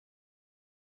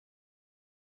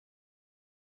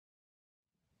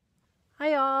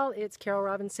Hi all, it's Carol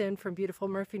Robinson from beautiful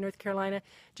Murphy, North Carolina.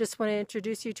 Just want to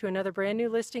introduce you to another brand new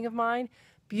listing of mine.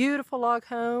 Beautiful log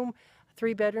home,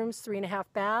 3 bedrooms, 3.5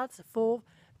 baths, a full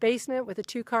basement with a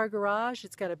 2-car garage.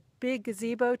 It's got a big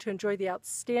gazebo to enjoy the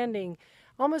outstanding,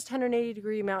 almost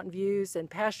 180-degree mountain views and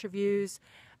pasture views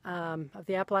of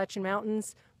the Appalachian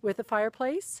Mountains with a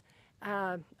fireplace.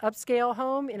 Upscale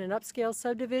home in an upscale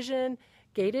subdivision,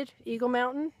 gated Eagle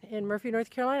Mountain in Murphy,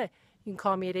 North Carolina. You can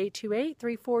call me at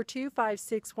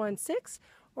 828-342-5616,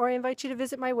 or I invite you to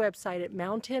visit my website at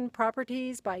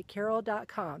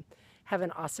mountainpropertiesbycarol.com. Have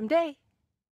an awesome day.